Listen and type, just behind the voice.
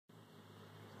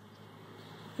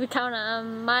we count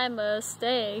on my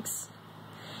mistakes,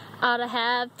 I'd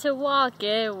have to walk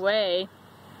away.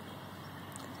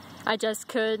 I just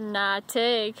could not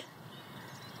take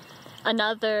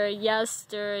another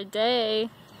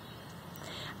yesterday.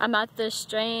 I'm not the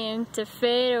strength to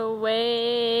fade away.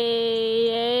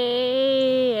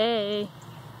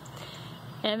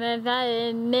 And if I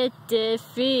admit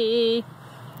defeat,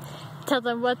 tell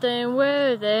them what the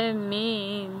word they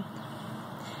mean.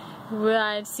 Will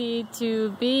I see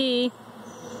to be?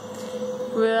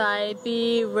 Will I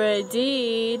be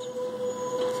redeemed?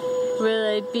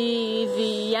 Will it be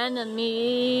the enemy?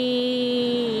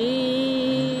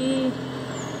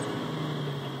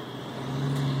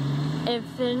 If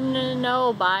you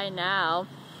know by now,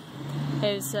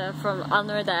 it's from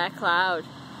under that cloud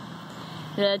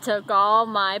that took all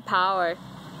my power.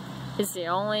 It's the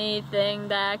only thing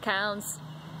that counts.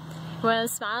 When I'm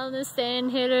smiling and staying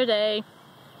here today,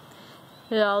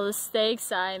 with all the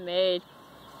mistakes I made.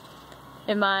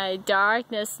 In my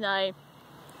darkness night,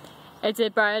 it's the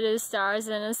brightest stars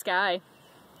in the sky.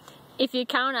 If you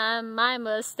count on my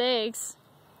mistakes,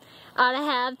 I'd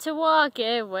have to walk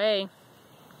away.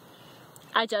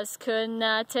 I just could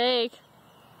not take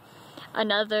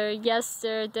another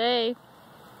yesterday.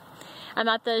 I'm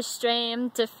not the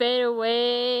strength to fade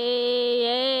away.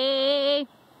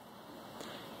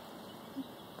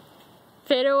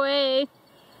 Fade away.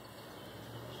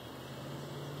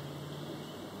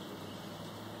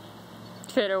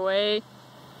 Fade away.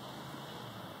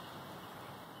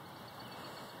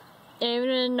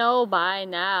 Even know by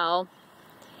now,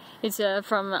 it's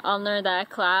from under that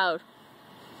cloud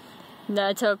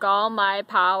that took all my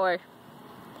power.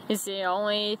 It's the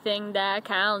only thing that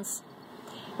counts.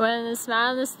 When I'm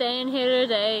smiling staying here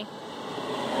today,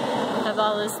 of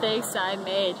all the mistakes I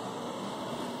made.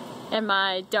 In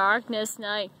my darkness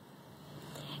night,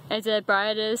 it's the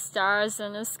brightest stars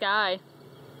in the sky.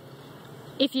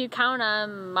 If you count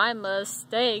on my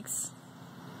mistakes,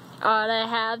 I'd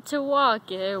have to walk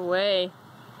away.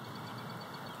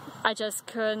 I just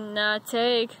could not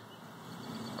take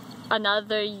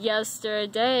another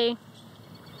yesterday.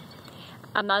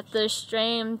 I'm not the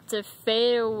strength to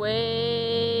fade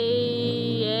away.